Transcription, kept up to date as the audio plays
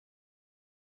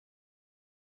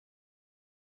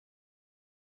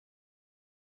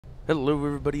Hello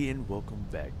everybody and welcome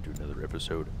back to another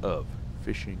episode of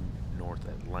Fishing North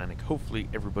Atlantic. Hopefully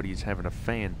everybody is having a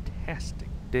fantastic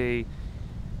day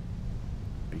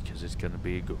because it's going to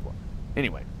be a good one.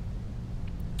 Anyway,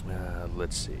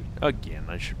 let's see. Again,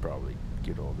 I should probably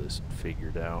get all this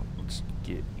figured out. Let's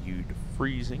get you to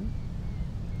freezing.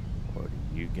 What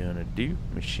are you going to do?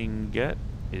 Machine gut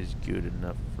is good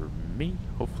enough for me.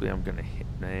 Hopefully I'm going to hit,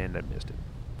 and I missed it.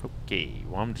 Okay,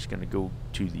 well I'm just going to go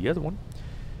to the other one.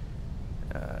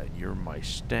 You're my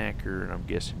stacker, and I'm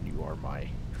guessing you are my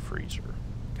freezer.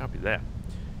 Copy that.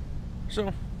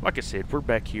 So, like I said, we're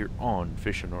back here on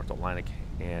Fishing North Atlantic,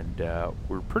 and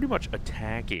we're pretty much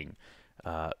attacking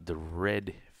the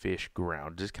redfish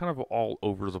ground. Just kind of all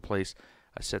over the place.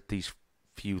 I set these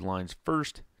few lines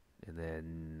first, and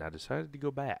then I decided to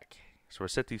go back. So I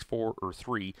set these 4 or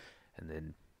 3, and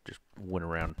then just went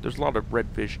around. There's a lot of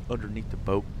redfish underneath the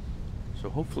boat, so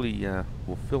hopefully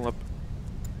we'll fill up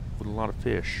with a lot of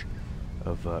fish,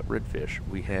 of redfish.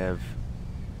 We have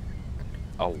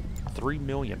 3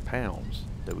 million pounds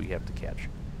that we have to catch.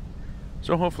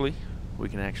 So hopefully we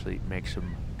can actually make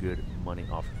some good money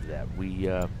off of that. We,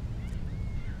 how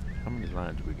many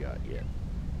lines we got yet?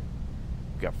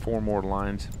 We got 4 more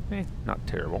lines. Not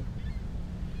terrible.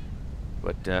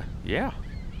 But yeah,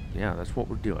 that's what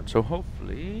we're doing. So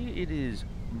hopefully it is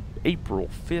April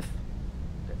 5th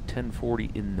at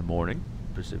 10:40 in the morning,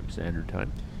 Pacific Standard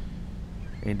Time.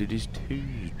 And it is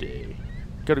Tuesday.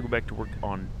 Got to go back to work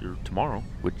on tomorrow,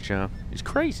 which is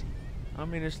crazy. I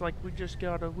mean, it's like we just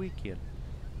got a weekend,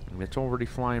 and it's already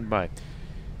flying by.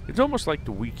 It's almost like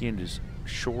the weekend is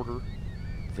shorter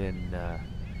than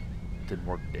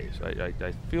work days.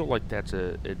 I feel like that's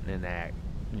an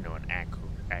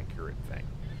accurate thing.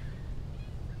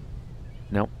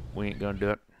 No, we ain't gonna do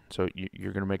it. So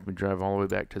you're gonna make me drive all the way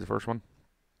back to the first one?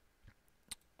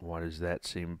 Why does that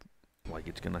seem like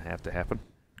it's gonna have to happen?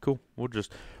 Cool. We'll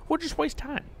just waste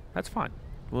time. That's fine.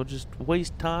 We'll just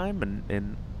waste time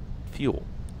and fuel.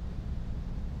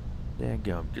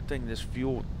 Daggum. Good thing this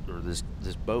fuel, or this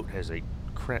boat has a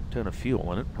crap ton of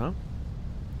fuel in it, huh?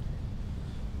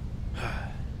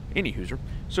 Anywho's,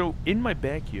 so in my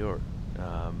backyard,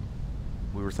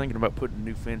 we were thinking about putting a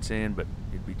new fence in, but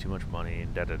it'd be too much money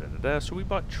and da-da-da-da-da. So we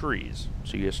bought trees.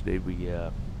 So yesterday we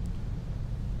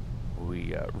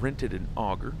rented an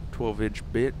auger, 12-inch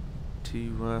bit,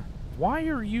 to, why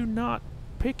are you not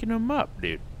picking them up,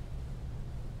 dude?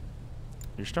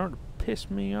 You're starting to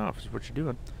piss me off is what you're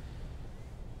doing.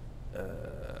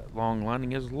 Long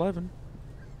lining is 11.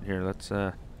 Here, let's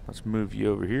move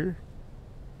you over here.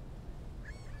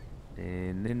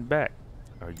 And then back.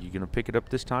 Are you going to pick it up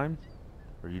this time?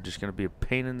 Or are you just going to be a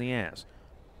pain in the ass?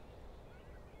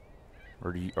 Or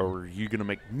are you going to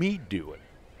make me do it?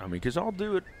 I mean, because I'll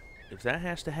do it. If that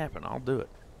has to happen, I'll do it.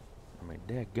 I mean,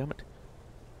 dadgummit.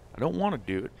 I don't want to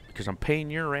do it because I'm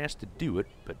paying your ass to do it,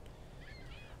 but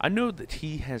I know that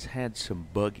he has had some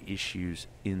bug issues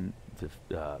in the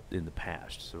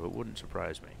past, so it wouldn't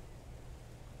surprise me.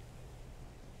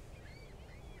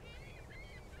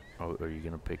 Oh, are you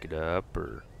gonna pick it up,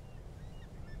 or?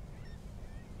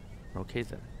 Okay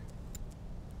then.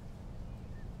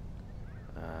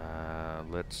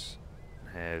 Let's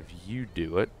have you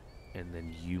do it, and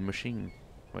then you machine.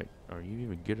 Wait, are you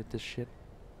even good at this shit?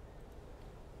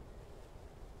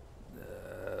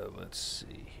 Let's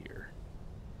see here.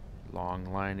 Long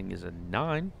lining is a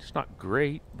 9. It's not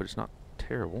great, but it's not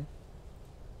terrible.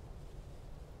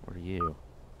 What are you?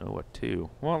 Oh, a 2.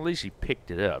 Well, at least he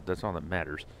picked it up. That's all that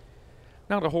matters.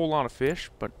 Not a whole lot of fish,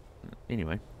 but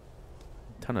anyway.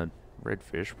 A ton of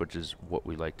redfish, which is what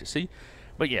we like to see.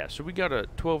 But yeah, so we got a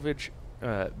 12-inch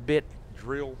bit,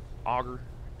 drill, auger,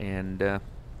 and that's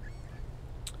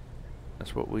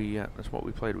what we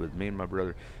played with. Me and my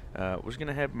brother was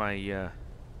gonna have my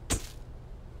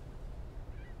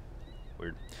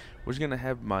was gonna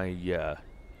have my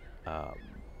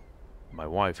my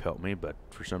wife help me, but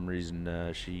for some reason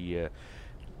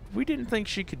we didn't think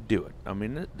she could do it. I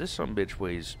mean, this sumbitch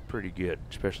weighs pretty good,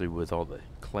 especially with all the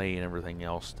clay and everything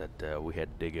else that we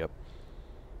had to dig up.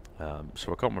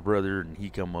 So I called my brother, and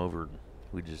he come over, and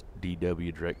we just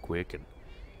DW'd right quick, and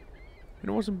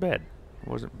it wasn't bad. It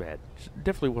wasn't bad. It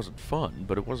definitely wasn't fun,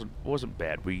 but it wasn't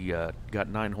bad. We got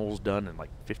 9 holes done in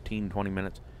like 15-20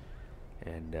 minutes,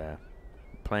 and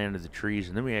planted the trees,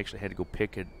 and then we actually had to go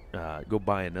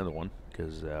buy another one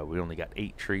because we only got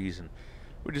 8 trees, and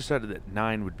we decided that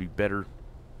 9 would be better.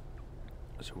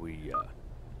 So we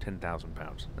 10,000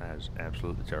 pounds. That is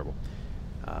absolutely terrible.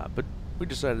 But we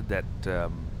decided that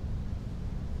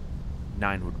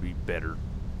 9 would be better,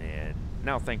 and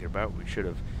now thinking about it, we should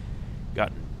have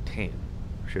gotten 10.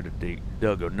 Should have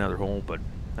dug another hole, but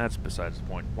that's besides the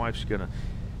point. Wife's gonna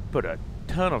put a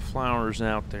ton of flowers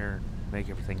out there and make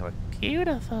everything look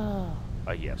beautiful.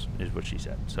 Yes, is what she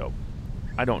said. So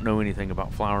I don't know anything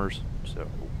about flowers, so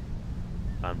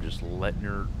I'm just letting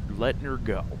her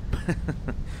go.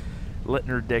 Letting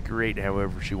her decorate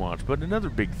however she wants. But another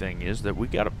big thing is that we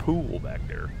got a pool back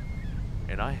there,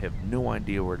 and I have no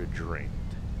idea where to drain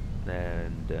it.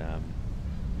 And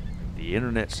the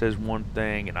internet says one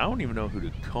thing, and I don't even know who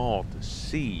to call to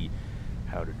see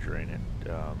how to drain it.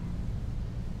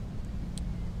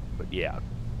 But yeah,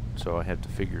 so I have to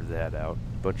figure that out.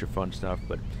 A bunch of fun stuff,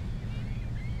 but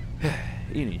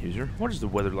any user. What is the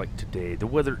weather like today? The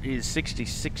weather is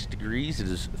 66 degrees. It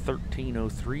is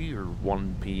 13:03 or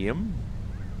 1 p.m.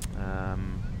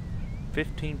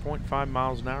 15.5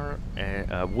 miles an hour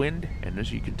wind, and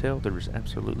as you can tell, there is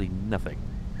absolutely nothing.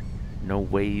 No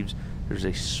waves. There's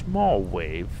a small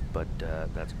wave, but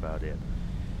that's about it.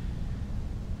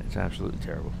 It's absolutely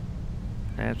terrible.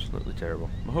 Absolutely terrible.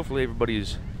 Well, hopefully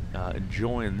everybody's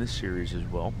enjoying this series as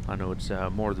well. I know it's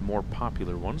more of the more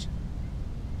popular ones.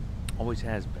 Always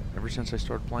has been. Ever since I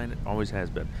started playing it, always has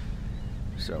been.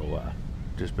 So,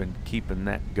 just been keeping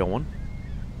that going.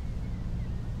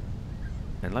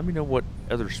 And let me know what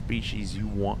other species you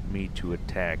want me to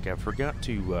attack. I forgot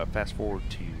to fast forward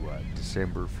to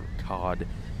December for cod.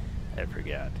 I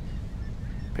forgot.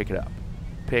 Pick it up.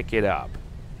 Pick it up.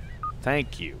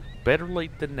 Thank you. Better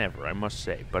late than never, I must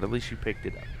say. But at least you picked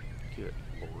it up. Good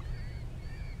Lord.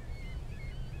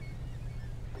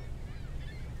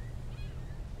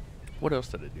 What else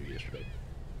did I do yesterday?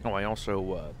 Oh, I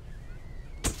also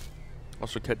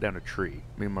cut down a tree.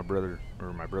 Me and my brother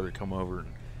come over,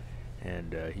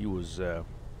 and he was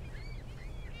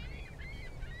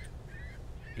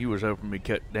helping me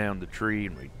cut down the tree,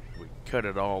 and we cut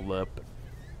it all up and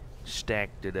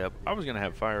stacked it up. I was gonna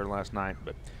have fire last night,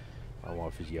 but my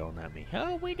wife is yelling at me.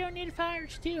 Oh, we don't need fire.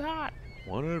 It's too hot.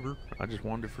 Whatever. I just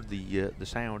wanted it for the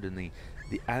sound and the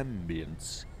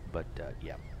ambience. But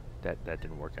yeah. That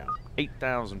didn't work out.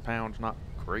 8,000 pounds, not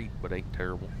great, but ain't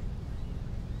terrible.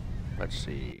 Let's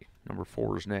see. Number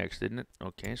 4 is next, isn't it?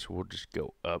 Okay, so we'll just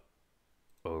go up,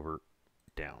 over,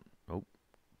 down. Oh,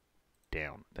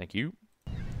 down. Thank you.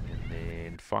 And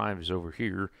then 5 is over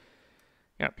here.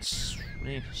 Got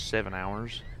 7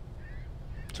 hours.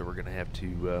 So we're going to have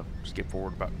to skip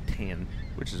forward about 10,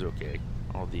 which is okay.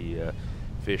 All the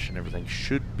fish and everything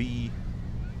should be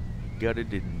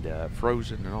gutted and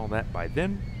frozen and all that by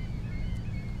then.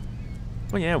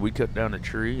 Well, yeah, we cut down a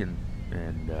tree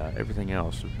and everything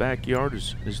else. The backyard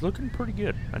is looking pretty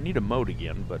good. I need a moat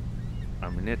again, but I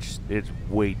mean it's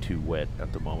way too wet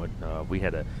at the moment. We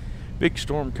had a big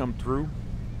storm come through,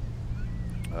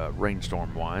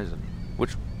 rainstorm wise, and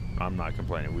which I'm not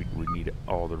complaining. We need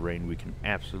all the rain we can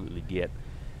absolutely get.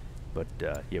 But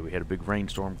yeah, we had a big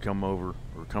rainstorm come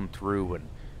through, and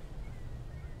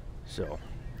so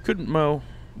couldn't mow,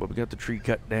 but we got the tree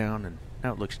cut down, and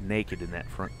now it looks naked in that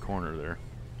front corner there.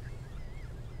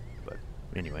 But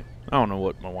anyway, I don't know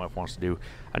what my wife wants to do.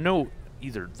 I know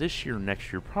either this year or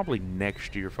next year, probably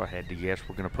next year if I had to guess,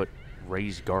 we're going to put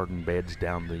raised garden beds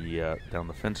down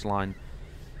the fence line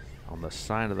on the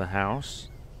side of the house,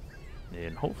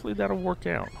 and hopefully that'll work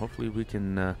out. Hopefully we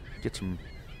can get some,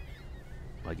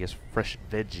 I guess, fresh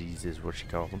veggies is what you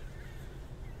call them.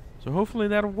 So hopefully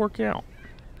that'll work out.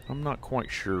 I'm not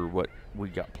quite sure what we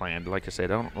got planned. Like I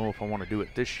said, I don't know if I want to do it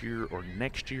this year or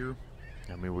next year.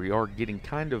 I mean, we are getting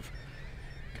kind of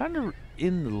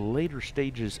in the later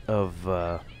stages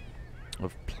of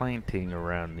planting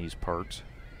around these parts,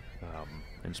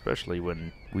 and especially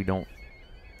when we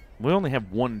only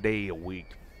have 1 day a week,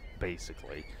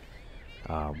 basically.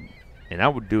 And I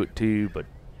would do it too, but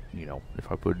you know,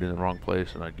 if I put it in the wrong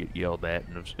place, and I'd get yelled at,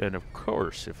 and of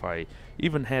course, if I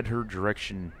even had her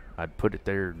direction, I'd put it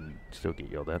there and still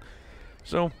get yelled at.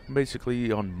 So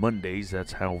basically on Mondays,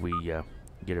 that's how we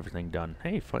get everything done.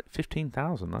 Hey,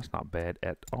 15,000, that's not bad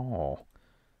at all.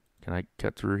 Can I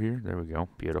cut through here? There we go.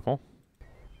 Beautiful.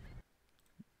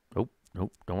 Oh,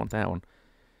 nope, don't want that one.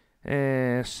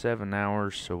 7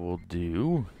 hours, so we'll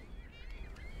do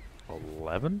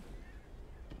 11?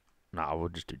 Nah, we'll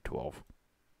just do 12.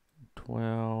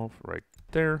 12 right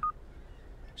there.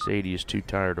 Sadie is too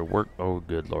tired to work. Oh,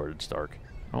 good Lord, it's dark.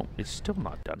 Oh, it's still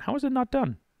not done. How is it not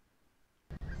done?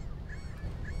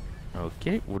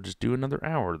 Okay, we'll just do another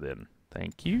hour then.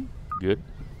 Thank you. Good.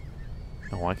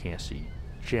 Oh, I can't see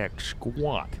jack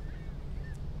squat.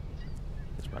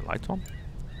 Is my lights on?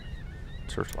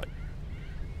 Searchlight.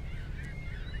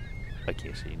 I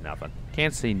can't see nothing.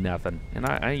 Can't see nothing. And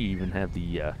I even have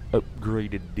the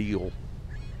upgraded deal.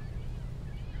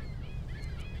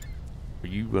 Are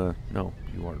you, no,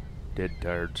 you aren't. dead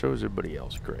tired. So is everybody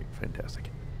else. Great.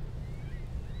 Fantastic.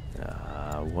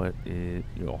 What is...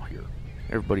 Oh, here.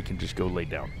 Everybody can just go lay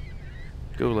down.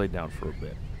 Go lay down for a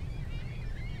bit.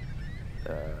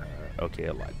 Okay,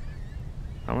 I lied.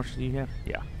 How much do you have?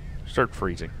 Yeah. Start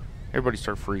freezing. Everybody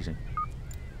start freezing.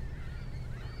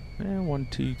 1,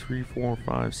 2, 3, 4,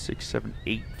 5, 6, 7,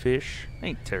 8 fish.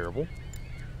 Ain't terrible.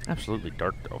 Absolutely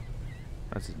dark, though.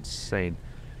 That's insane.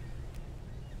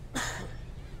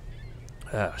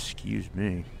 Excuse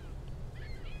me.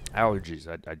 Allergies,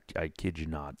 I kid you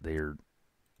not. They're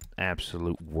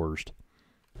absolute worst.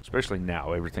 Especially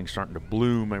now. Everything's starting to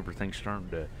bloom. Everything's starting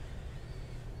to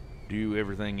do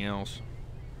everything else.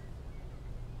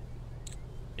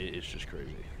 It's just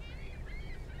crazy.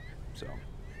 So,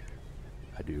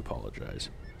 I do apologize.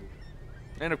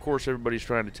 And of course, everybody's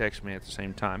trying to text me at the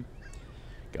same time.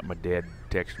 Got my dad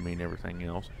texting me and everything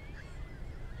else.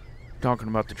 Talking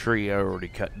about the tree I already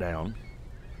cut down.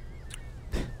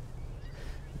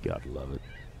 God love it.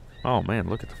 Oh man,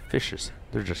 look at the fishes.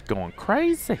 They're just going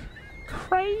crazy.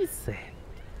 Crazy.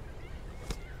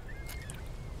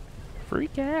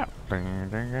 Freak out.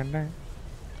 But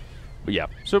yeah,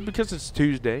 so because it's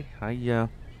Tuesday, I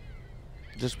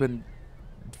just been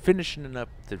finishing up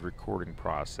the recording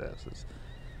processes.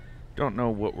 Don't know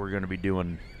what we're going to be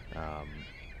doing.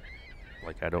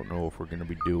 Like, I don't know if we're going to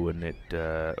be doing it.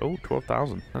 Oh,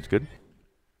 12,000. That's good.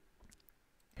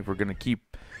 If we're going to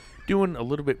keep doing a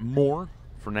little bit more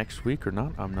for next week or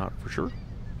not, I'm not for sure.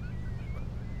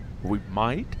 We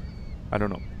might. I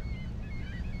don't know.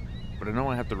 But I know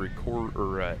I have to record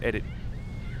or edit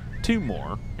 2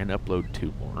 more and upload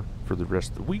 2 more for the rest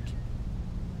of the week.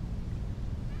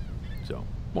 So,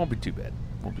 won't be too bad.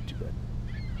 Won't be too bad.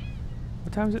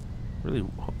 What time is it? Really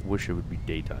wish it would be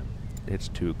daytime. It's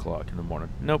 2 o'clock in the morning.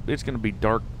 Nope, it's going to be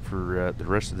dark for the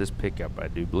rest of this pickup, I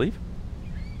do believe.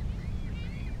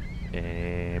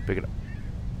 And pick it up.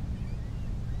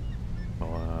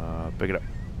 Pick it up.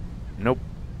 Nope.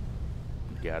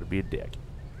 Gotta be a dick.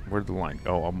 Where's the line?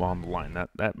 Oh, I'm on the line.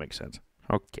 That makes sense.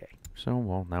 Okay. So,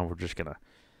 well, now we're just going to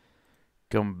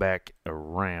come back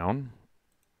around.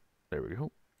 There we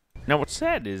go. Now, what's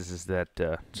sad is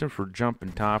that since we're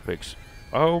jumping topics...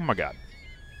 Oh, my God.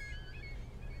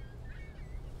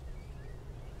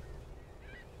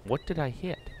 What did I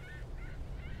hit?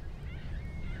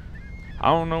 I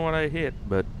don't know what I hit,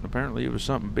 but apparently it was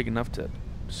something big enough to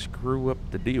screw up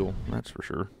the deal. That's for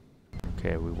sure.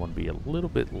 Okay, we want to be a little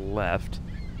bit left.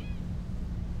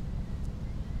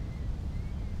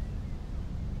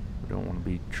 We don't want to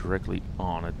be directly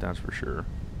on it, that's for sure.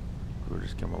 We'll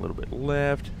just come a little bit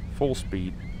left, full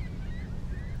speed.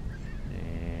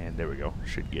 And there we go.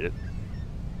 Should get it.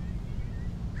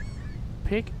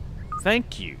 Pick.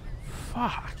 Thank you.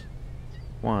 Fuck.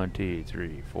 1, 2,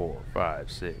 3, 4,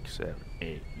 5, 6, 7,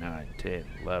 8, 9, 10,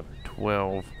 11,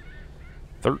 12,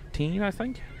 13, I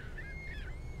think.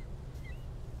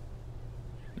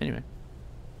 Anyway.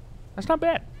 That's not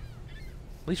bad.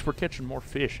 At least we're catching more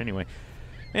fish anyway.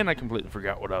 And I completely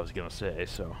forgot what I was going to say,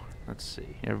 so let's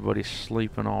see. Everybody's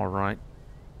sleeping all right.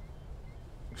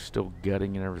 Still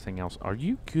gutting and everything else. Are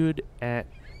you good at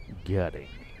gutting?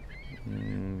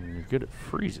 You're good at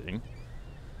freezing.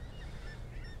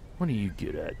 What are you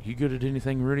good at? You good at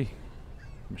anything, Rudy?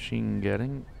 Machine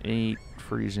gutting. 8.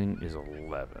 Freezing is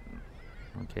 11.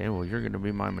 Okay, well, you're going to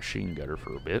be my machine gutter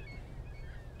for a bit.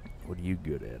 What are you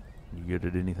good at? You good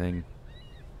at anything?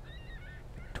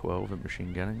 12 at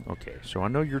machine gunning? Okay, so I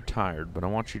know you're tired, but I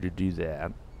want you to do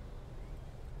that.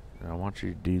 And I want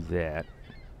you to do that.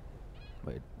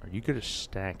 Wait, are you good at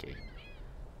stacking?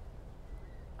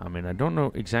 I mean, I don't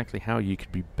know exactly how you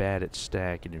could be bad at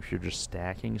stacking if you're just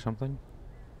stacking something.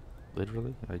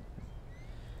 Literally? I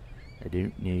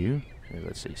don't know.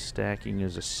 Let's see, stacking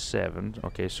is a 7.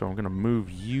 Okay, so I'm going to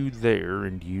move you there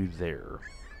and you there.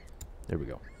 There we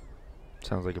go.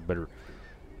 Sounds like a better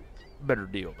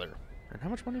deal there. And how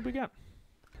much money we got?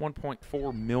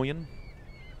 1.4 million.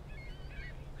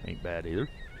 Ain't bad either.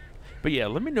 But yeah,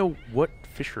 let me know what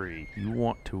fishery you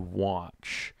want to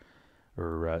watch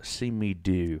or see me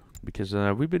do. Because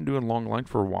we've been doing long line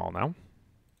for a while now.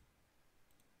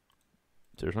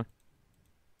 Seriously?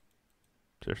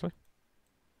 Seriously?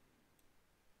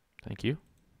 Thank you.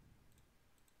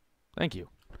 Thank you.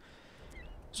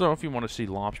 So if you want to see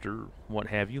lobster, what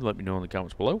have you, let me know in the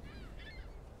comments below.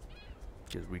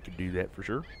 Because we could do that for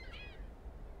sure.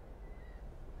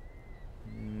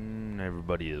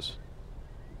 Everybody is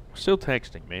still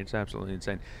texting me. It's absolutely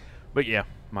insane. But yeah,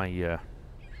 I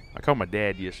called my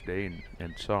dad yesterday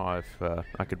and saw if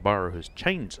I could borrow his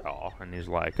chainsaw. And he's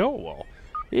like, oh, well,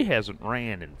 he hasn't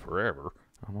ran in forever.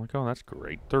 I'm like, oh, that's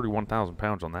great. 31,000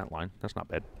 pounds on that line. That's not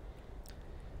bad.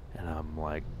 And I'm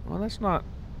like, well, that's not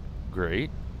great.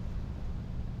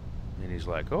 And he's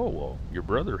like, oh, well, your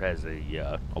brother has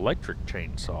a electric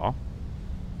chainsaw.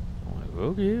 I'm like,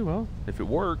 okay, well, if it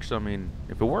works, I mean,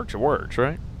 if it works,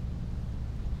 right?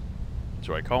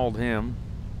 So I called him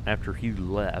after he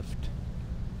left,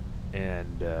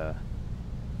 and,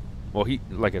 well,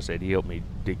 like I said, he helped me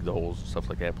dig the holes and stuff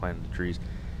like that, planting the trees.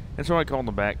 And so I called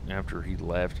him back after he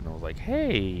left, and I was like,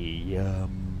 hey,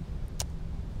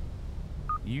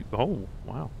 oh,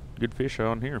 wow, good fish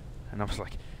on here. And I was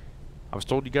like, I was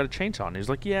told you got a chainsaw. And he's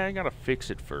like, yeah, I got to fix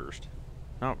it first.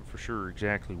 Not for sure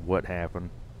exactly what happened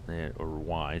or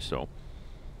why, so.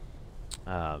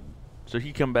 So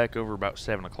he come back over about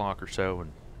 7 o'clock or so,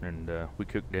 and we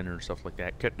cooked dinner and stuff like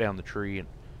that, cut down the tree, and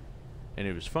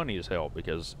it was funny as hell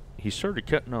because he started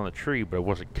cutting on the tree, but I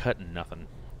wasn't cutting nothing.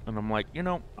 And I'm like, you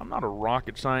know, I'm not a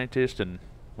rocket scientist, and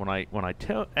when I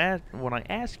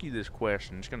ask you this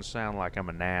question, it's gonna sound like I'm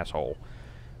an asshole,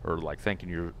 or like thinking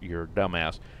you're a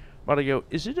dumbass. But I go,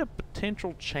 is it a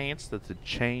potential chance that the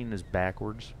chain is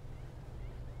backwards?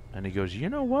 And he goes, you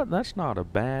know what? That's not a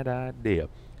bad idea,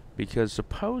 because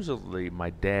supposedly my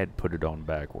dad put it on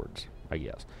backwards, I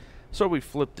guess. So we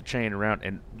flipped the chain around,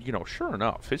 and you know, sure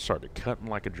enough, it started cutting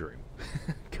like a dream,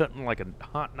 cutting like a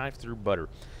hot knife through butter.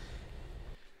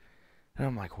 And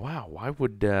I'm like, wow, why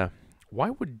would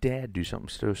Dad do something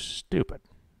so stupid?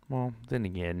 Well, then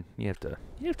again, you have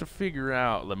to figure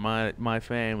out that my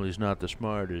family's not the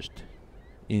smartest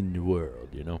in the world,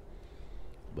 you know.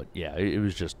 But yeah, it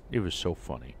was so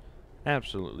funny,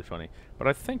 absolutely funny. But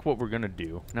I think what we're gonna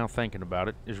do now, thinking about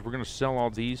it, is we're gonna sell all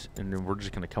these, and then we're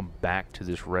just gonna come back to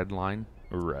this red line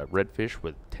or redfish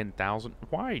with 10,000.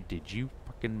 Why did you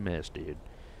fucking miss, dude?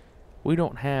 We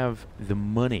don't have the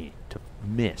money to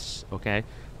miss, okay?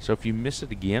 So if you miss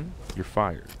it again, you're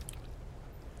fired.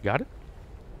 Got it?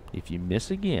 If you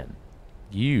miss again,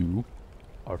 you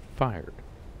are fired.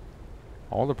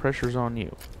 All the pressure's on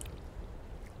you.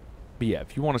 But yeah,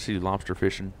 if you want to see lobster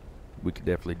fishing, we could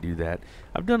definitely do that.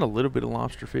 I've done a little bit of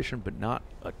lobster fishing, but not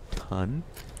a ton.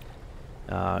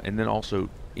 And then also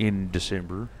in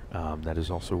December, that is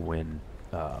also when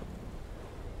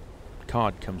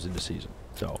cod comes into season.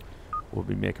 So we'll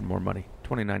be making more money.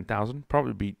 29,000,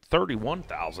 probably be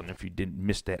 31,000 if you didn't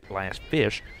miss that last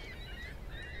fish.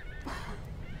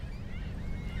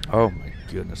 Oh my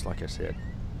goodness, like I said,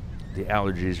 the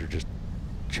allergies are just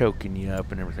choking you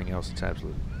up and everything else. It's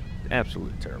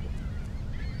absolutely terrible.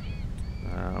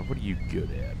 What are you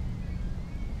good at?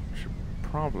 Should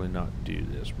probably not do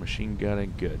this. Machine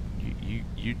gutting, good.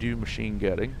 You do machine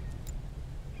gutting,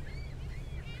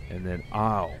 and then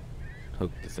I'll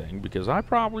hook the thing because I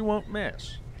probably won't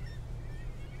miss.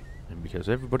 And because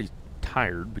everybody's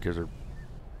tired because they're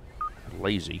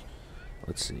lazy.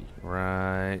 Let's see.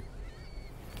 Right.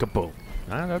 Kaboom.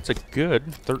 That's a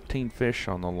good 13 fish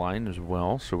on the line as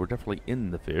well. So we're definitely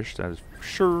in the fish. That is for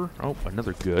sure. Oh,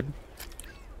 another good.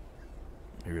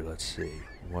 Here, let's see.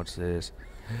 What's this?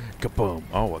 Kaboom.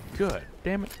 Oh, a good.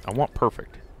 Damn it. I want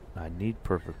perfect. I need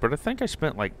perfect. But I think I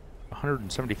spent like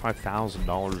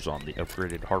 $175,000 on the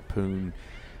upgraded harpoon,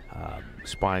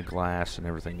 spyglass, and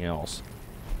everything else.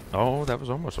 Oh, that was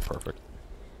almost a perfect.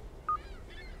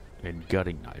 And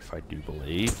gutting knife, I do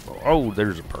believe. Oh,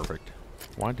 there's a perfect.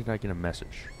 Why did I get a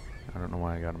message? I don't know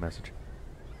why I got a message.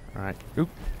 Alright. Oop.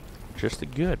 Just a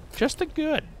good. Just a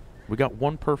good. We got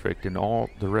one perfect and all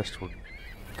the rest were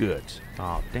goods.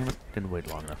 Oh, damn it. Didn't wait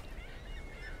long enough.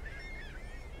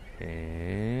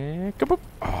 And kaboom.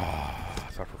 Oh, I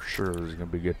thought for sure it was going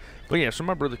to be good. But yeah, so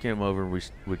my brother came over and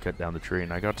we cut down the tree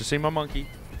and I got to see my monkey.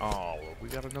 Oh, we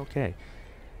got an okay.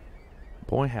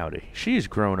 Boy howdy, she's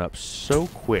grown up so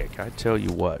quick. I tell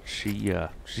you what, she's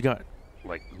got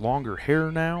like longer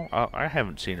hair now. I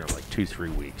haven't seen her like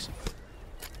 2-3 weeks,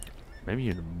 maybe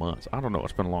even a month. I don't know.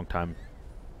 It's been a long time.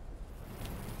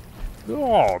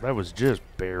 Oh, that was just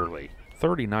barely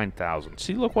 39,000.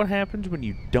 See, look what happens when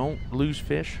you don't lose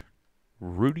fish,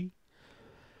 Rudy.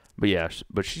 But yeah,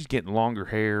 but she's getting longer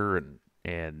hair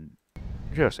and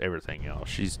just everything else.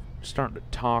 She's starting to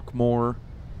talk more.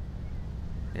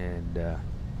 And,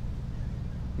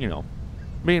 you know,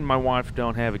 me and my wife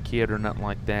don't have a kid or nothing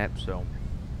like that, so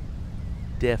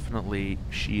definitely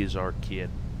she is our kid.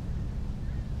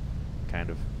 Kind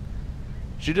of.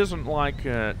 She doesn't like,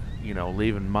 you know,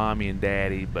 leaving mommy and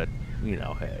daddy, but, you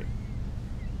know, hey,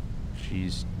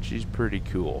 she's pretty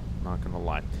cool, not gonna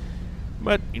lie.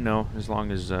 But, you know, as long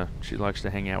as she likes to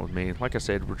hang out with me. Like I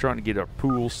said, we're trying to get our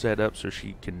pool set up so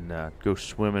she can go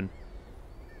swimming.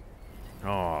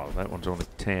 Oh, that one's only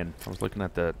 10. I was looking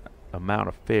at the amount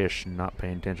of fish and not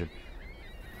paying attention.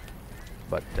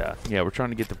 But, yeah, we're trying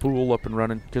to get the pool up and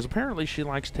running, because apparently she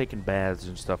likes taking baths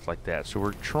and stuff like that. So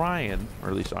we're trying, or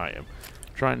at least I am,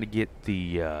 trying to get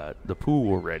the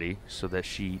pool ready so that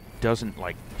she doesn't,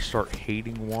 like, start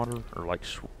hating water or,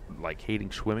 like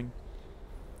hating swimming.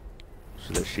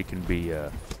 So that she can be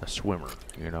a swimmer,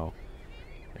 you know,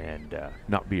 and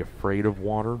not be afraid of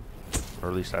water. Or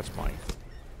at least that's my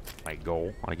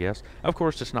goal, I guess. Of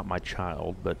course, it's not my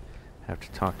child, but I have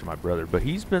to talk to my brother. But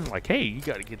he's been like, "Hey, you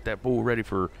got to get that pool ready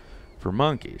for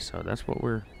monkeys." So that's what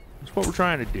we're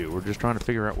trying to do. We're just trying to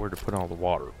figure out where to put all the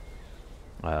water.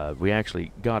 We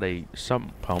actually got a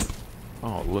sump pump.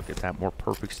 Oh, look at that, more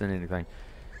perfect than anything.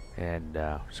 And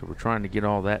so we're trying to get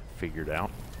all that figured out.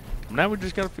 Now we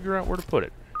just got to figure out where to put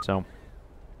it. So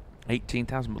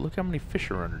 18,000, but look how many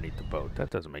fish are underneath the boat. That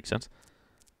doesn't make sense.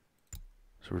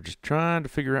 So we're just trying to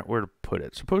figure out where to put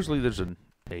it. Supposedly there's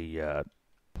a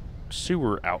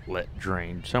sewer outlet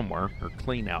drain somewhere, or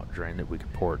clean out drain that we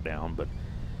could pour it down, but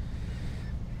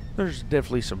there's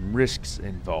definitely some risks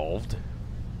involved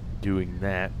doing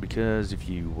that, because if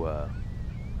you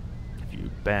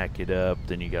back it up,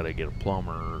 then you got to get a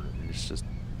plumber, and it's just,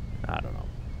 I don't know.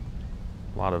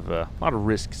 A lot of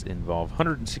risks involved.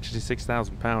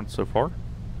 166,000 pounds so far.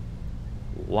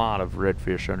 A lot of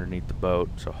redfish underneath the boat,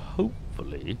 so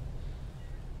hopefully,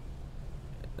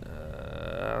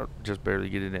 just barely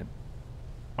get it in.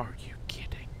 Are you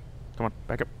kidding? Come on,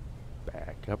 back up,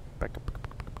 back up, back up.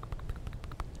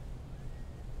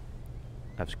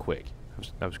 That was quick.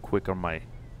 That was quick on my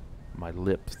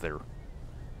lips there.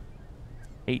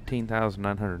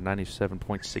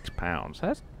 18,997.6 pounds.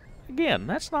 That's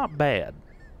not bad.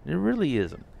 It really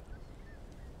isn't.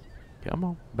 Come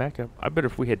on, back up. I bet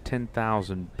if we had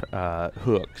 10,000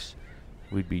 hooks,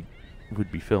 we'd be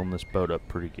filling this boat up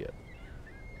pretty good.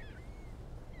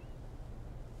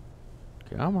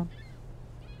 Come on.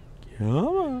 Come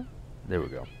on. There we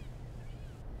go.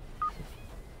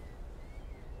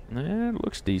 It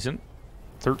looks decent.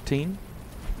 13.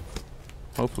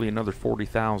 Hopefully another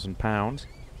 40,000 pounds.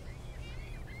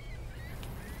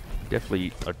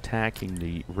 Definitely attacking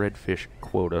the redfish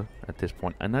quota at this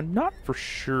point. And I'm not for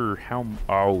sure how...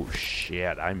 Oh,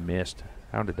 shit. I missed.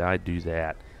 How did I do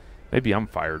that? Maybe I'm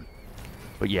fired.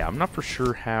 But yeah, I'm not for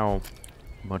sure how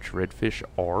much redfish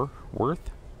are worth.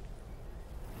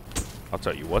 I'll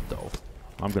tell you what, though.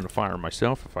 I'm going to fire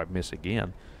myself if I miss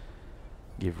again.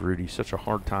 Give Rudy such a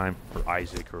hard time. Or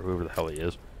Isaac, or whoever the hell he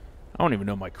is. I don't even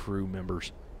know my crew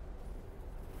members.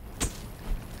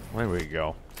 There we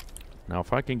go. Now,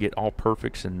 if I can get all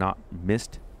perfects and not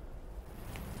missed,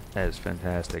 that is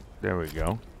fantastic. There we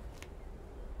go.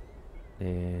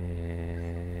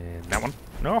 And that one.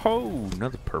 No,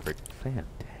 another perfect.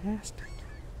 Fantastic.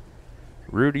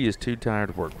 Rudy is too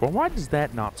tired to work. Well, why does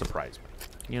that not surprise me?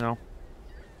 You know,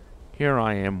 here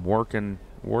I am working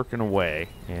away,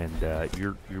 and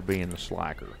you're being a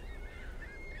slacker.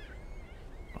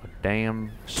 A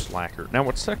damn slacker. Now,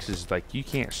 what sucks is, like, you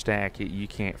can't stack it, you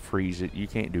can't freeze it, you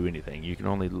can't do anything. You can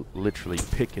only literally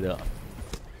pick it up.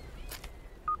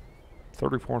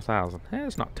 34,000.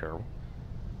 It's not terrible.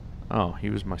 Oh,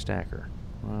 he was my stacker.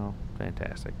 Well,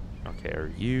 fantastic. Okay,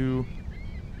 are you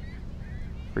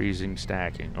freezing,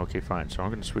 stacking? Okay, fine. So I'm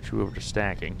going to switch you over to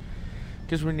stacking,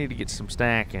 because we need to get some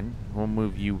stacking. We'll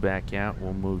move you back out.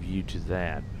 We'll move you to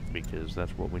that, because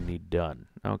that's what we need done.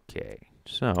 Okay,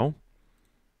 so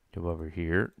go over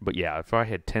here. But yeah, if I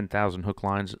had 10,000 hook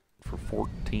lines for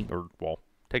 14, or, well,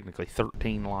 technically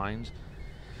 13 lines,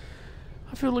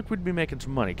 I feel like we'd be making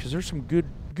some money, because there's some good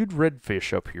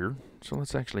redfish up here. So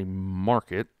let's actually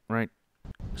mark it, right?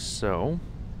 So,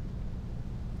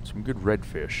 some good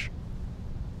redfish.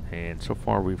 And so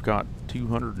far we've got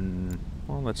 200 and,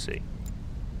 well, let's see.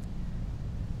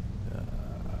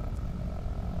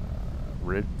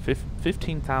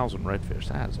 15,000 redfish.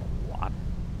 That is a lot.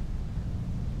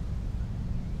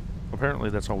 Apparently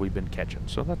that's all we've been catching.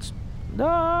 So that's...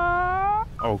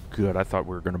 Oh, good. I thought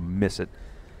we were going to miss it.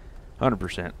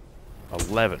 100%.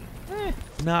 11.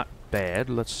 Not bad.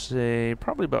 Let's say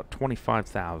probably about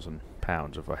 25,000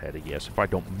 pounds if I had to guess. If I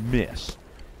don't miss.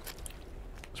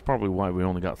 That's probably why we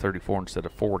only got 34 instead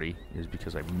of 40, is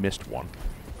because I missed one.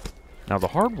 Now the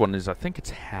hard one is, I think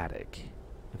it's haddock.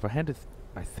 If I had to...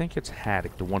 I think it's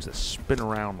haddock, the ones that spin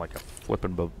around like a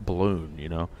flipping balloon, you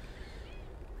know?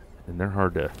 And they're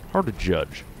hard to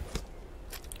judge.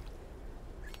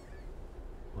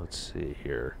 Let's see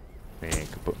here. Man,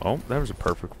 oh, that was a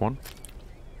perfect one.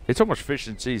 It's almost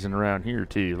fishing season around here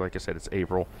too. Like I said, it's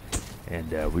April,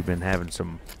 and we've been having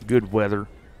some good weather.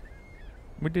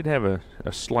 We did have a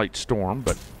slight storm,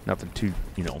 but nothing too,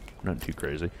 nothing too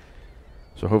crazy.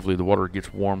 So hopefully the water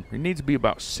gets warm. It needs to be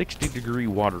about 60-degree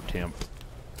water temp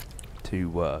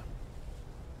to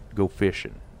go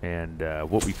fishing. And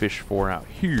what we fish for out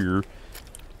here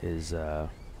is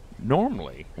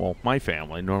normally, well, my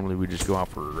family, normally we just go out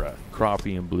for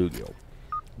crappie and bluegill.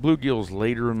 Bluegill's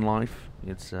later in life.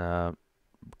 It's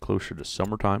closer to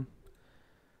summertime.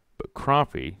 But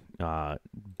crappie,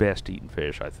 best eaten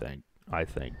fish, I think,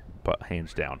 but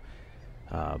hands down.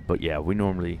 But yeah, we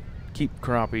normally keep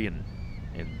crappie and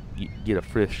get a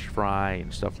fish fry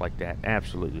and stuff like that.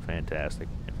 Absolutely fantastic,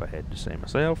 if I had to say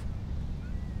myself.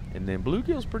 And then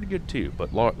bluegill's pretty good too,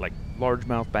 but like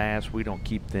largemouth bass, we don't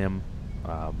keep them.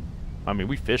 I mean,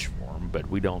 we fish for them, but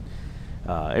we don't.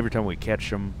 Every time we catch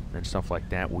them and stuff like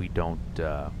that, we don't,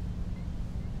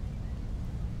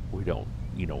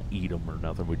 you know, eat them or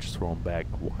nothing. We just throw them back.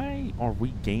 Why are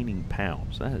we gaining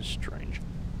pounds? That is strange.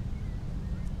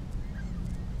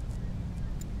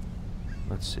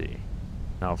 Let's see.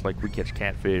 Now, if like we catch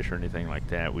catfish or anything like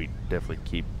that, we definitely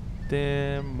keep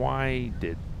them. Why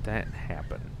did that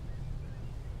happen?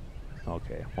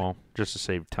 Okay, well, just to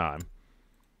save time,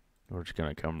 we're just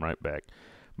gonna come right back.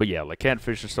 But yeah, like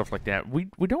catfish and stuff like that, we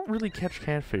don't really catch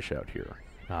catfish out here.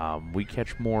 We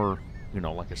catch more, you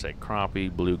know, like I said, crappie,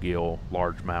 bluegill,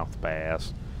 largemouth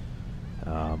bass,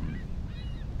 and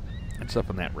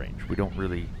stuff in that range. We don't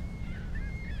really.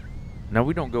 Now,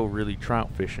 we don't go really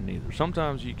trout fishing either.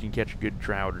 Sometimes you can catch a good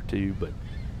trout or two, but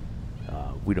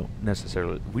we don't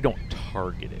necessarily, we don't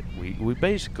target it. We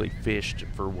basically fished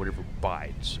for whatever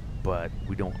bites, but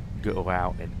we don't go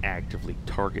out and actively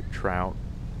target trout.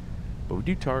 But we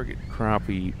do target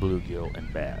crappie, bluegill,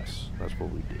 and bass. That's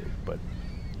what we do. But,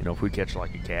 you know, if we catch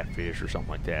like a catfish or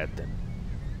something like that, then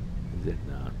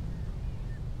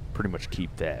pretty much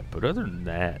keep that. But other than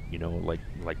that, you know,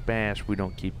 like bass, we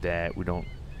don't keep that. We don't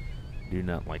do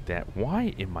nothing like that.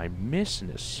 Why am I missing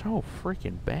it so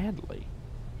freaking badly?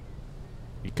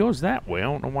 It goes that way. I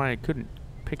don't know why I couldn't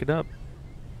pick it up.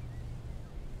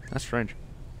 That's strange.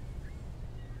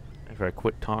 If I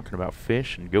quit talking about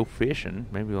fish and go fishing,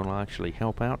 maybe it'll actually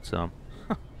help out some.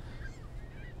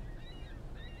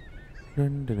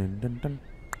 Dun, dun, dun, dun, dun.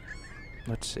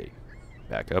 Let's see.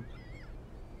 Back up.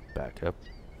 Back up.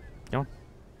 Come on.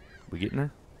 We getting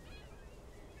there?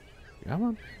 Come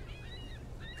on.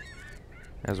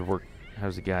 How's it work?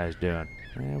 How's the guys doing?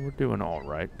 Yeah, we're doing all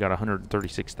right. Got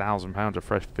 136,000 pounds of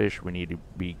fresh fish we need to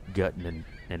be gutting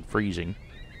and freezing.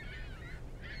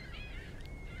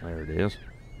 There it is.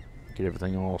 Get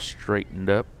everything all straightened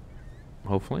up,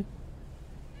 hopefully.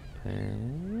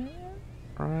 And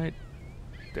right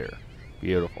there.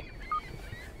 Beautiful.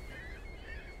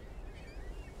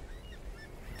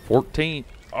 14.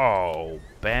 Oh,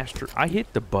 bastard. I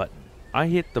hit the button. I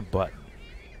hit the button.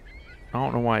 I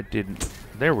don't know why it didn't.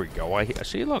 There we go.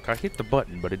 See, look, I hit the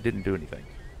button, but it didn't do anything.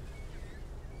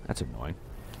 That's annoying.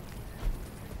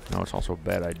 No, it's also a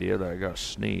bad idea that I gotta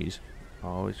sneeze.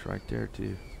 Oh, it's right there,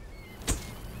 too.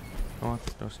 Come on,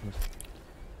 don't sneeze.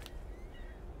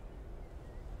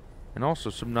 And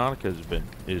also, Subnautica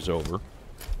is over.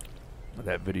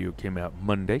 That video came out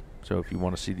Monday, so if you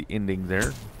want to see the ending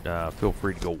there, feel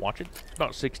free to go watch it. It's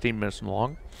about 16 minutes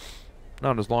long.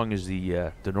 Not as long as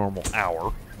the normal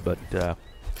hour, but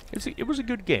it was a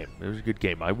good game. It was a good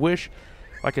game. I wish,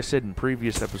 like I said in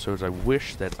previous episodes, I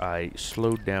wish that I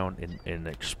slowed down and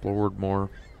explored more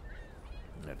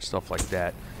and stuff like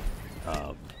that.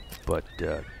 But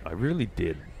I really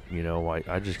did. You know,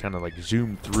 I just kind of like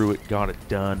zoomed through it, got it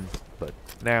done. But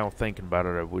now thinking about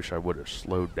it, I wish I would have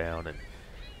slowed down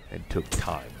and took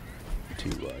time to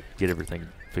get everything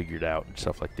figured out and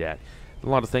stuff like that. A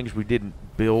lot of things we didn't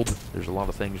build. There's a lot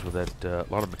of things with that,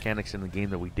 a lot of mechanics in the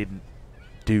game that we didn't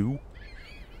do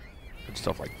and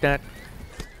stuff like that.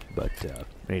 But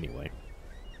anyway,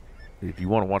 if you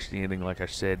want to watch the ending, like I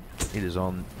said, it is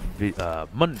on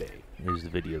Monday. Is the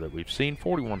video that we've seen.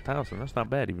 41,000. That's not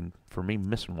bad, even for me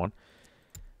missing one.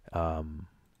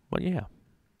 But yeah.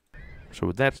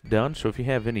 So that's done. So if you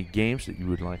have any games that you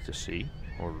would like to see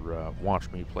or watch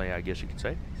me play, I guess you could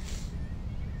say,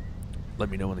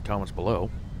 let me know in the comments below.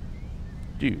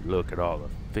 Dude, look at all the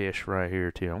fish right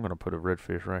here too. I'm gonna put a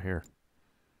redfish right here.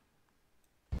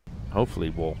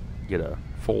 Hopefully we'll get a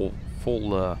full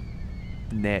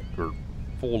net or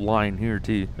full line here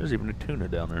too. There's even a tuna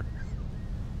down there.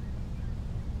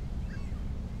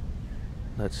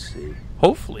 Let's see.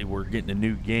 Hopefully we're getting a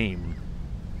new game.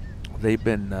 They've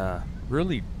been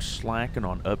really slacking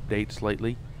on updates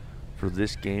lately for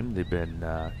this game. They've been,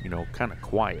 you know, kind of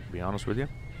quiet, to be honest with you.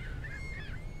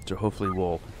 So hopefully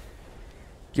we'll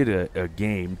get a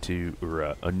game to,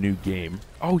 or a new game.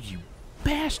 Oh, you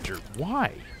bastard!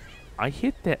 Why? I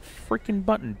hit that freaking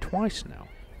button twice now.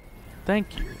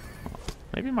 Thank you.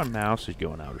 Maybe my mouse is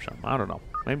going out or something. I don't know.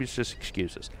 Maybe it's just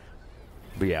excuses.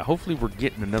 But yeah, hopefully we're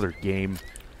getting another game.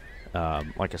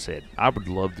 Like I said, I would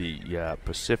love the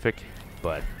Pacific,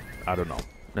 but I don't know.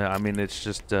 I mean, it's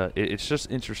just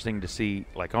interesting to see.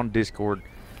 Like on Discord,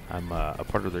 I'm a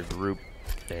part of their group,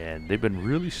 and they've been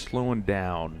really slowing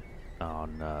down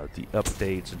on the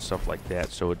updates and stuff like that.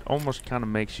 So it almost kind of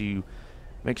makes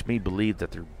me believe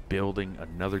that they're building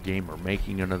another game or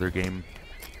making another game,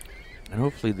 and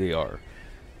hopefully they are.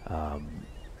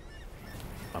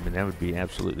 I mean, that would be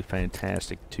absolutely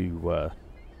fantastic to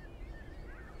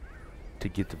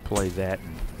get to play that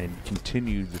and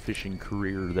continue the fishing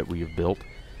career that we have built.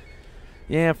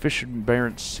 Yeah, Fishing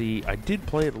Barents Sea. I did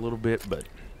play it a little bit, but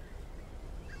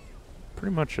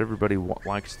pretty much everybody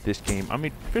likes this game. I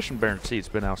mean, Fishing Barents Sea, it's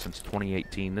been out since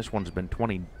 2018. This one's been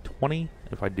 2020,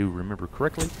 if I do remember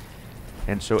correctly.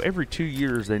 And so every 2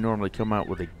 years, they normally come out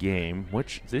with a game,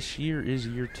 which this year is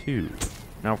year 2.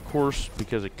 Now, of course,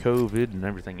 because of COVID and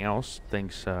everything else,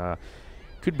 things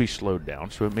could be slowed down,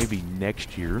 so it may be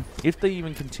next year, if they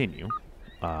even continue.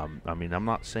 I mean, I'm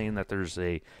not saying that there's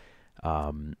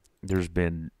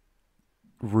been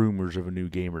rumors of a new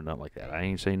game or nothing like that. I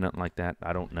ain't saying nothing like that.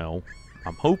 I don't know.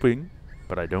 I'm hoping,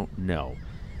 but I don't know.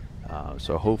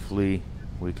 So hopefully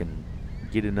we can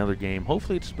get another game.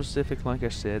 Hopefully it's specific, like I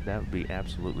said. That would be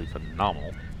absolutely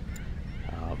phenomenal.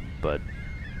 But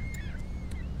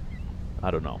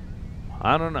I don't know.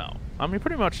 I mean,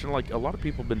 pretty much, like, a lot of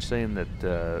people have been saying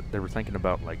that they were thinking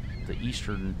about, like, the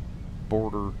eastern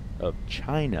border of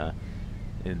China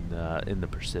in the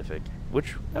Pacific,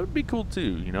 which that would be cool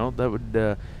too. You know, that would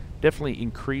definitely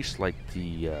increase, like,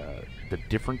 the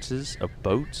differences of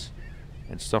boats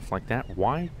and stuff like that.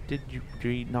 Why did you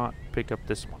not pick up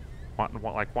this one?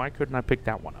 Why couldn't I pick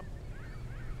that one up?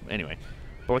 Anyway,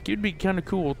 but like, it'd be kind of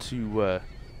cool to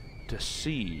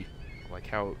see, like,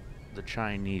 how the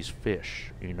Chinese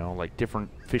fish, you know, like different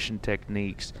fishing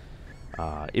techniques,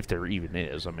 if there even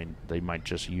is. I mean, they might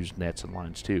just use nets and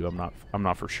lines too. I'm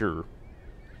not for sure,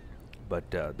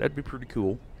 but that'd be pretty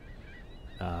cool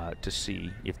to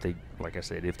see if they, like I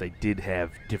said, if they did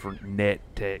have different net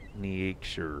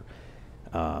techniques or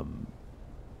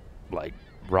like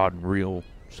rod and reel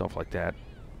stuff like that,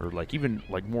 or like even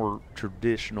like more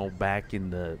traditional back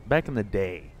in the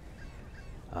day,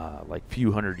 like a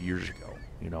few hundred years ago.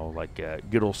 You know, like a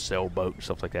good old sailboat and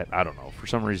stuff like that. I don't know. For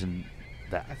some reason,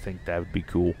 I think that would be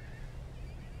cool.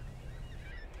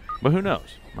 But who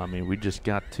knows? I mean, we just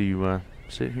got to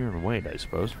sit here and wait, I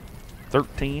suppose.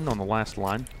 13 on the last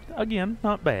line. Again,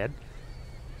 not bad.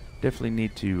 Definitely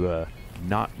need to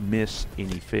not miss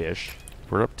any fish.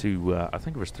 We're up to, I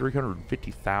think it was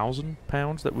 350,000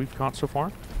 pounds that we've caught so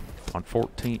far on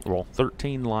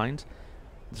 13 lines.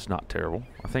 It's not terrible.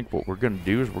 I think what we're going to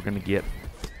do is we're going to get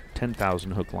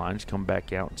 10,000 hook lines, come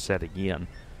back out and set again.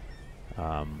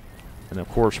 And of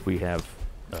course we have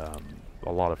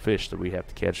a lot of fish that we have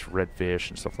to catch, redfish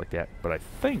and stuff like that. But I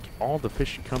think all the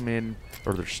fish come in,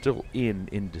 or they're still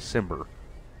in December.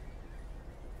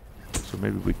 So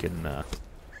maybe we can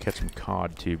catch some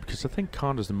cod too, because I think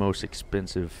cod is the most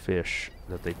expensive fish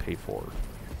that they pay for.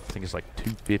 I think it's like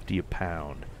 $2.50 a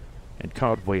pound, and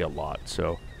cod weigh a lot,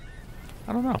 so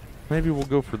I don't know. Maybe we'll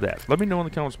go for that. Let me know in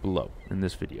the comments below in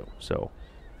this video. So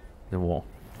then we'll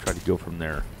try to go from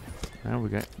there. Now we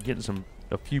got getting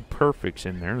a few perfects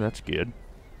in there. That's good.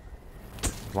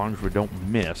 As long as we don't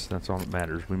miss, that's all that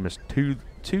matters. We missed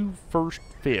two first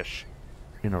fish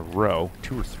in a row,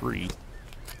 2 or 3,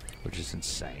 which is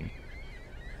insane.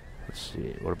 Let's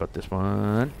see. What about this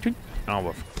one?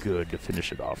 Oh, good to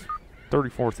finish it off.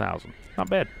 34,000. Not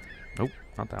bad. Nope,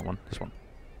 not that one. This one.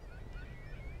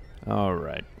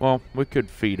 Alright, well, we could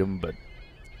feed them, but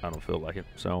I don't feel like it.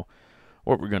 So,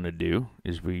 what we're going to do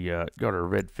is we got our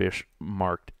redfish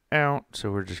marked out, so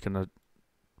we're just going to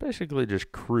basically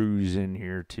just cruise in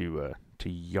here to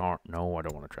no, I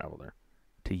don't want to travel there.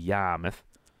 To Yarmouth.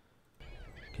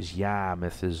 Because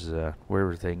Yarmouth is where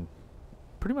everything,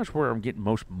 pretty much where I'm getting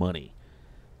most money,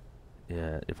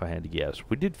 if I had to guess.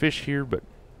 We did fish here, but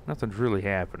nothing's really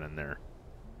happening there.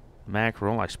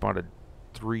 Mackerel, I spotted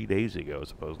 3 days ago,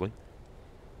 supposedly.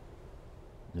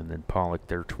 And then pollock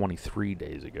there 23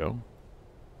 days ago.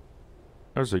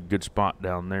 There's a good spot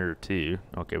down there, too.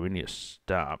 Okay, we need to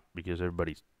stop because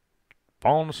everybody's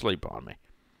falling asleep on me.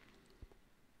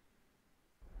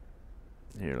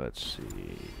 Here, let's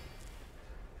see.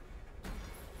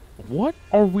 What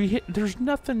are we hitting? There's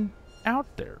nothing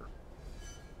out there.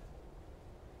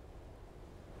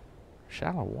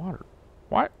 Shallow water.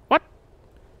 What? What?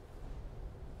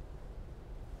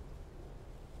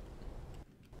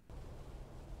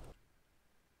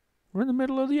 We're in the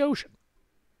middle of the ocean.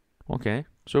 Okay.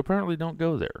 So apparently don't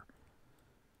go there.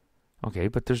 Okay,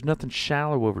 but there's nothing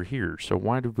shallow over here, so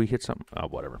why did we hit something? Oh,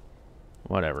 whatever.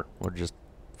 Whatever. We'll just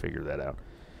figure that out.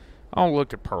 Oh,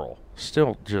 look at Pearl.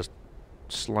 Still just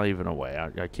slaving away.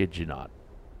 I kid you not.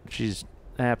 She's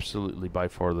absolutely by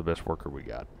far the best worker we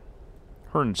got.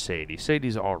 Her and Sadie.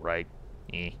 Sadie's alright.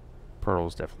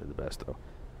 Pearl's definitely the best, though.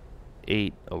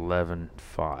 8, 11,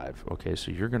 5. Okay,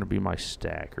 so you're going to be my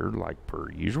stacker like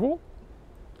per usual.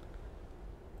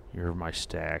 You're my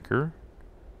stacker.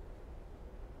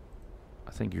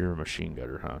 I think you're a machine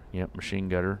gunner, huh? Yep, machine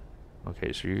gunner.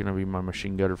 Okay, so you're going to be my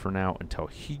machine gunner for now until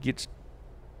he gets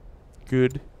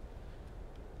good.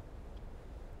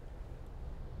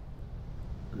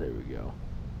 There we go.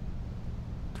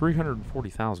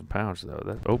 340,000 pounds,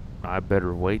 though. Oh, I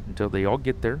better wait until they all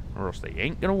get there, or else they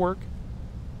ain't going to work.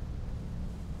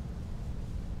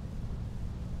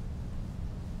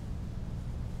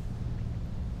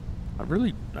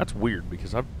 That's weird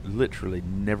because I've literally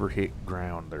never hit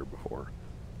ground there before.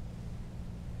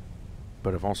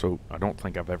 But I don't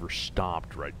think I've ever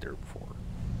stopped right there before.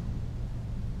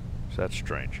 So that's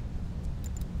strange.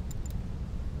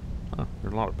 Huh,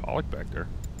 there's a lot of pollock back there,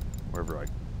 wherever I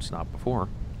stopped before.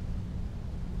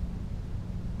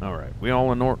 Alright, we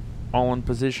all in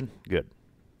position? Good.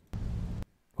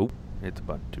 Oh, hit the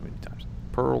button too many times.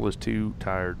 Pearl is too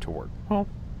tired to work. Well,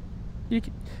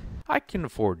 I can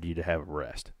afford you to have a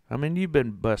rest. I mean, you've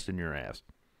been busting your ass.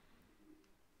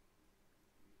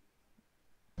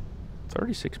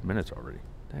 36 minutes already.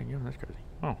 Dang, yeah, that's crazy.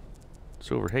 Oh,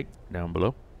 Silver Hake down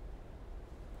below.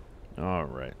 All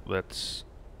right, let's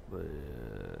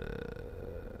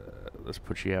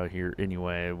put you out here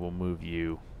anyway. We'll move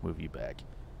you back.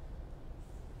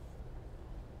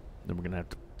 Then we're gonna have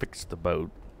to fix the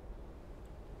boat.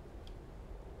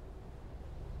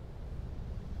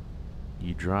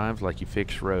 You drive like you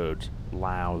fix roads.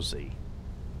 Lousy.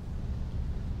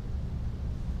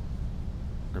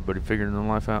 Everybody figuring their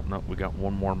life out? Nope, we got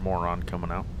one more moron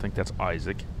coming out. I think that's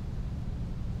Isaac.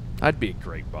 I'd be a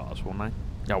great boss, wouldn't I?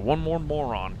 Got one more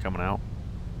moron coming out.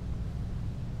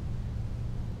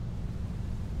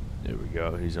 There we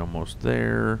go. He's almost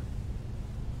there.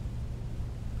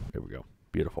 There we go.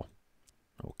 Beautiful.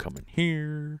 We'll come in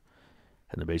here.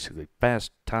 And then basically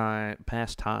pass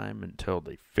time until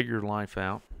they figure life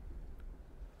out.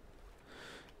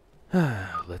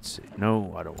 Let's see.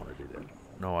 No, I don't want to do that.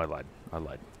 No, I lied.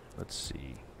 Let's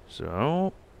see.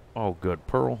 So, oh good.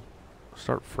 Pearl,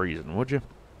 start freezing, would you?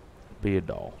 Be a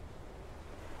doll.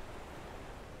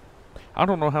 I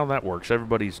don't know how that works.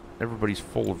 Everybody's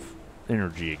full of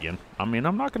energy again. I mean,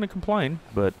 I'm not going to complain,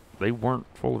 but they weren't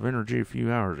full of energy a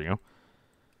few hours ago.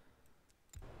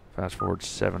 Fast forward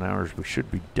 7 hours, we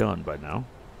should be done by now.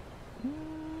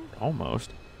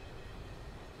 Almost.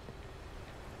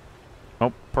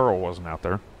 Oh, Pearl wasn't out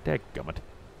there. Dadgummit.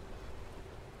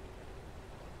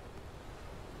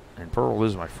 And Pearl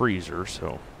is my freezer,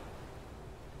 so...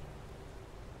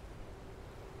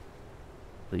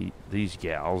 These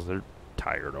gals, they're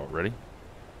tired already.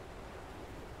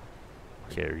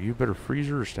 Okay, are you a better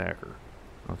freezer or stacker?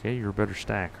 Okay, you're a better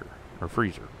stacker. Or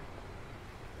freezer.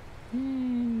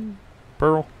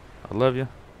 Pearl, I love you,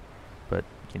 but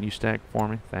can you stack for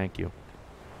me? Thank you.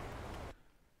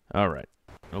 Alright.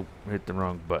 Oh, hit the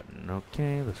wrong button.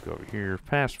 Okay, let's go over here.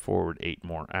 Fast forward 8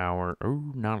 more hours.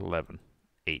 Oh, not 11.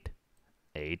 8.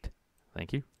 8.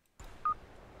 Thank you.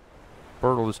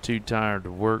 Pearl is too tired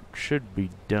to work. Should be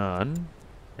done.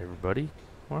 Everybody,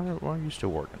 why are you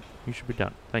still working? You should be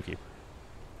done. Thank you.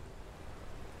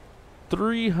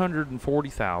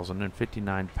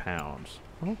 340,059 pounds.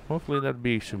 Well, hopefully that'd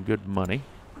be some good money.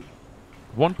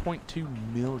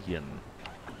 1.2 million.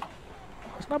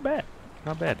 That's not bad.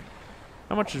 Not bad.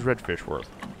 How much is redfish worth?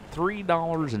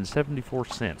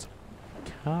 $3.74.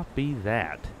 Copy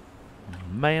that.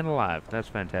 Man alive. That's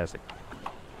fantastic.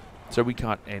 So we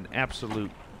caught an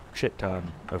absolute shit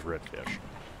ton of redfish.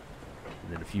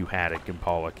 And then a few haddock and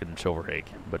pollock and silver hake.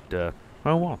 But,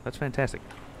 oh well, that's fantastic.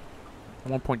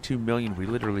 1.2 million, we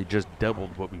literally just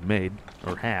doubled what we made,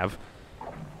 or have.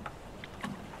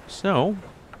 So,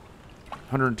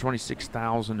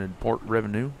 126,000 in port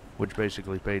revenue, which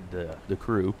basically paid the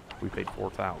crew. We paid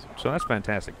 4,000. So that's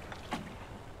fantastic.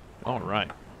 All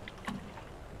right.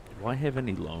 Do I have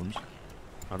any loans?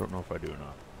 I don't know if I do or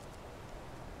not.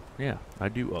 Yeah, I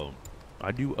do owe.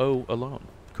 I do owe a loan.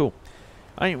 Cool.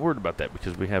 I ain't worried about that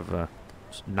because we have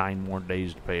 9 more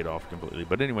days to pay it off completely.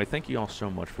 But anyway, thank you all so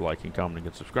much for liking, commenting,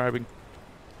 and subscribing.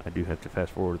 I do have to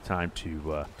fast forward the time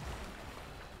to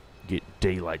get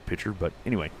daylight picture. But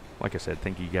anyway, like I said,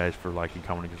 thank you guys for liking,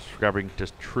 commenting, and subscribing.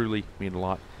 Just truly mean a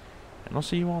lot. And I'll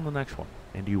see you all in the next one.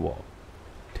 And you all,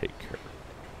 take care.